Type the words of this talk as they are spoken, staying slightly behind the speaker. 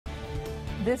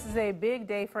This is a big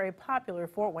day for a popular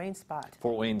Fort Wayne spot.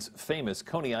 Fort Wayne's famous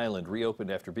Coney Island reopened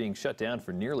after being shut down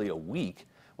for nearly a week.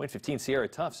 Wayne 15 Sierra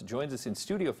Tufts joins us in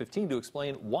Studio 15 to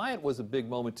explain why it was a big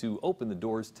moment to open the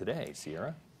doors today.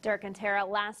 Sierra? Dirk and Tara,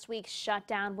 last week's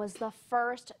shutdown was the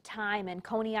first time in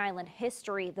Coney Island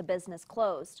history the business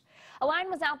closed. A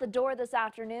line was out the door this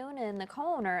afternoon, and the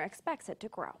co-owner expects it to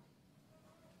grow.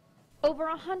 Over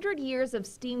 100 years of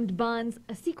steamed buns,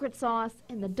 a secret sauce,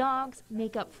 and the dogs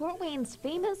make up Fort Wayne's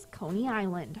famous Coney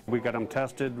Island. We got them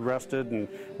tested, rested, and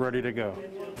ready to go.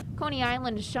 Coney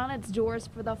Island shut its doors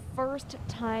for the first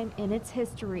time in its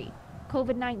history.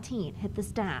 COVID-19 hit the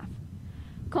staff.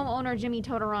 Co-owner Jimmy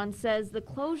Toteron says the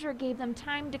closure gave them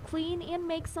time to clean and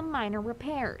make some minor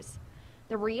repairs.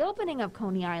 The reopening of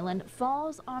Coney Island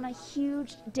falls on a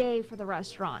huge day for the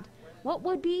restaurant. What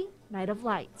would be Night of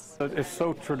Lights. It's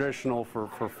so traditional for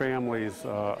families.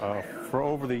 For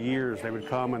over the years, they would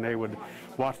come and they would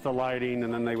watch the lighting,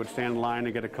 and then they would stand in line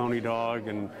to get a Coney dog.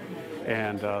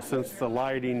 And since the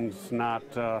lighting's not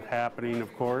happening,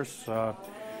 of course,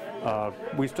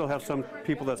 we still have some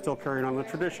people that still carrying on the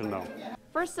tradition, though.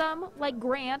 For some, like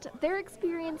Grant, they're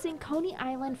experiencing Coney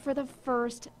Island for the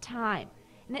first time.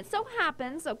 And it so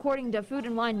happens, according to Food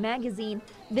and Wine magazine,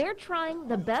 they're trying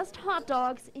the best hot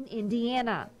dogs in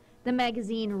Indiana. The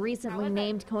magazine recently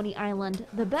named Coney Island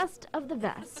the best of the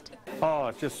best. Oh,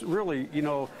 it's just really,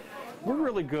 we're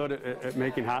really good at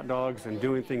making hot dogs and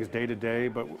doing things day to day,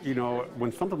 but,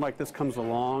 when something like this comes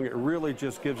along, it really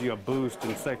just gives you a boost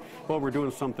and say, well, we're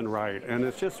doing something right. And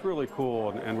it's just really cool,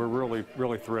 and we're really,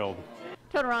 really thrilled.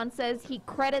 Toteron says he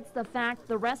credits the fact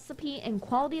the recipe and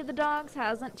quality of the dogs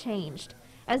hasn't changed.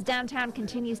 As downtown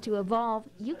continues to evolve,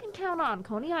 you can count on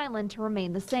Coney Island to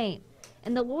remain the same.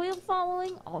 And the loyal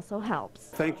following also helps.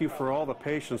 Thank you for all the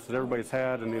patience that everybody's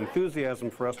had and the enthusiasm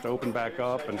for us to open back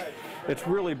up. And it's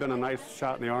really been a nice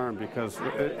shot in the arm because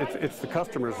it's the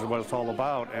customers is what it's all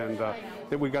about, and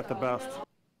that we got the best.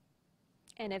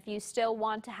 And if you still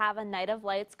want to have a Night of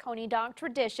Lights Coney dog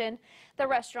tradition, the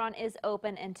restaurant is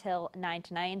open until 9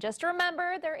 tonight. And just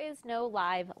remember, there is no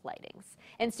live lightings.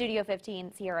 In Studio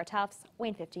 15, Sierra Tufts,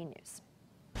 Wayne 15 News.